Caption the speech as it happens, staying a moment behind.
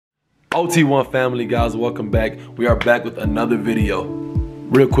OT1 family, guys, welcome back. We are back with another video.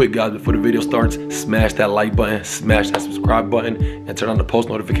 Real quick, guys, before the video starts, smash that like button, smash that subscribe button, and turn on the post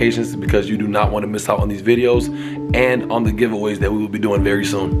notifications because you do not want to miss out on these videos and on the giveaways that we will be doing very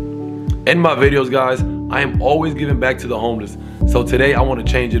soon. In my videos, guys, I am always giving back to the homeless. So today I want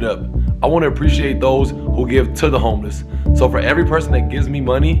to change it up. I want to appreciate those who give to the homeless. So for every person that gives me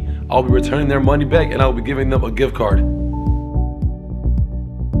money, I'll be returning their money back and I'll be giving them a gift card.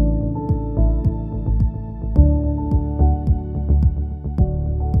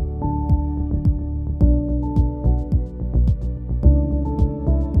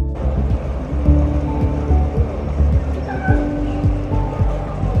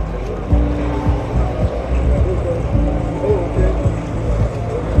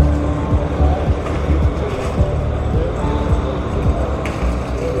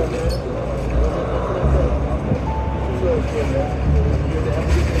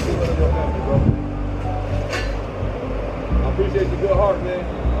 Appreciate your good heart, man.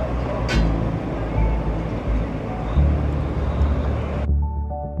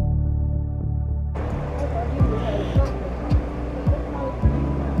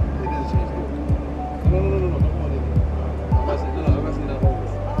 No. I'm actually not homeless.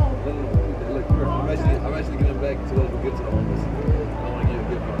 No. Look, I'm actually giving back to those who give to the homeless. I want to give you a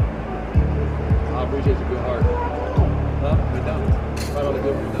gift card. I appreciate your good heart. Huh? McDonald's. Right on the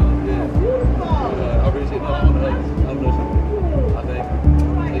good McDonald's. Yeah. I appreciate no, I want to hug you. I'm listening. I thank you.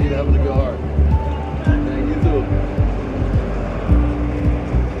 Thank you for having a good heart. Thank you too.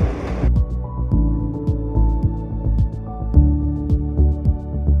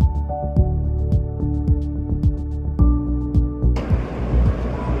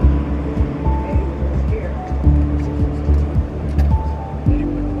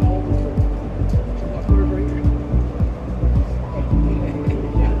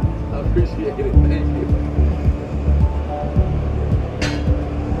 I appreciate it. Thank you.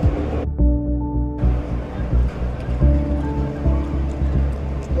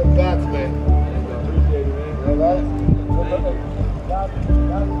 That's man. I appreciate it, man.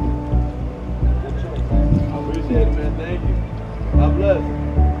 I appreciate it, man. Thank you. God bless.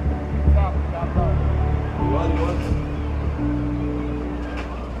 You want?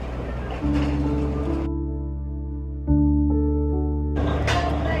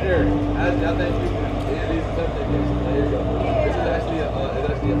 Here, I thank you. Yeah, these are something. There you go. This is actually a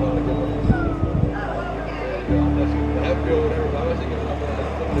gift. There you go. Unless you have to go whatever. I'm actually giving up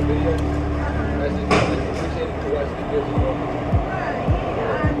the video. I actually appreciate it for watching the video.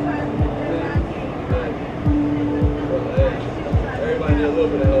 Everybody need a little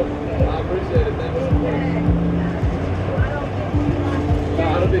bit of help. I appreciate it. Thank you so much. No, I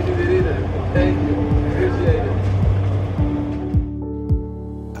don't think you did either. Thank you. Appreciate it.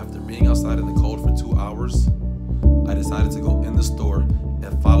 After being outside in the cold for 2 hours, I decided to go in the store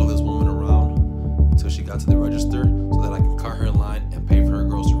and follow this woman around until she got to the register so that I can cut her in line and pay for her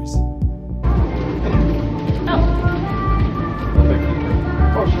groceries.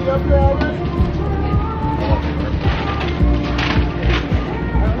 Oh, she up there already?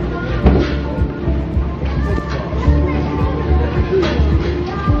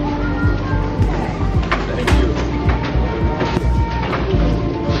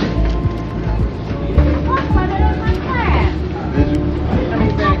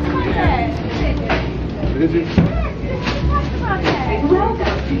 Did you?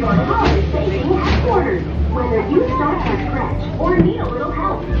 Welcome to your holiday saving headquarters. Whether you start from scratch or need a little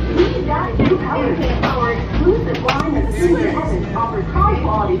help, we've got you covered. Our exclusive line of Super Evans offers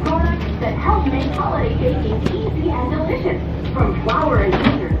high-quality products that help make holiday baking easy and delicious. From flour and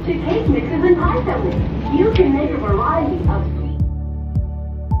sugar to cake mixes and pie fillings, you can make a variety